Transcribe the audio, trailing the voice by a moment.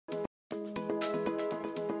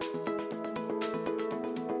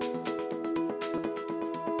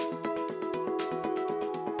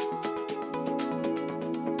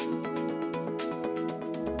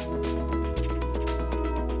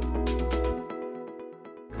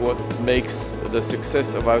What makes the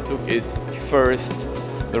success of Outlook is first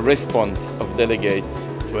the response of delegates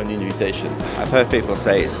to an invitation. I've heard people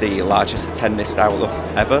say it's the largest attended Outlook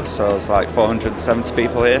ever, so it's like 470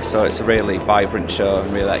 people here, so it's a really vibrant show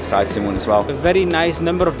and really exciting one as well. A very nice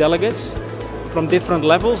number of delegates from different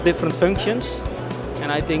levels, different functions.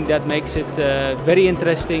 And I think that makes it very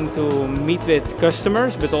interesting to meet with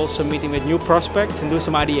customers, but also meeting with new prospects and do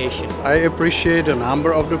some ideation. I appreciate the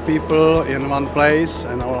number of the people in one place,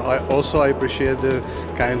 and I also appreciate the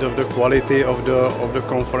kind of the quality of the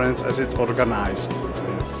conference as it's organized.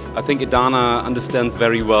 I think Idana understands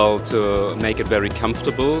very well to make it very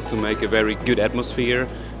comfortable, to make a very good atmosphere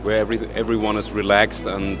where everyone is relaxed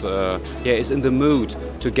and is in the mood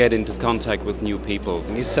to get into contact with new people.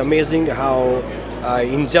 It's amazing how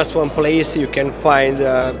in just one place you can find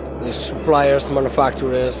suppliers,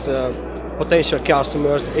 manufacturers, potential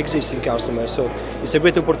customers, existing customers. So it's a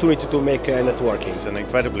great opportunity to make networking. It's an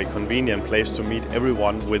incredibly convenient place to meet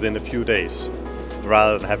everyone within a few days,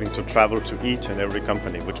 rather than having to travel to each and every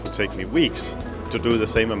company, which would take me weeks to do the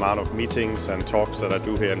same amount of meetings and talks that I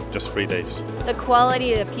do here in just 3 days. The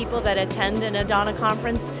quality of the people that attend an Idana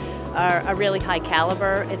conference are a really high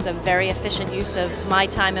caliber. It's a very efficient use of my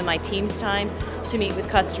time and my team's time to meet with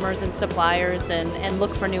customers and suppliers and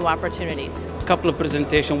look for new opportunities. A couple of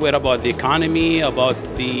presentations were about the economy, about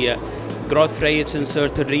the growth rates in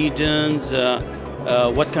certain regions,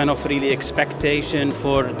 what kind of really expectation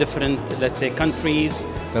for different, let's say, countries.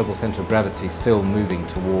 Global centre of gravity is still moving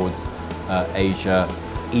towards Asia,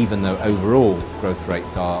 even though overall growth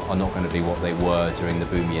rates are not going to be what they were during the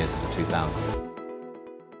boom years of the 2000s.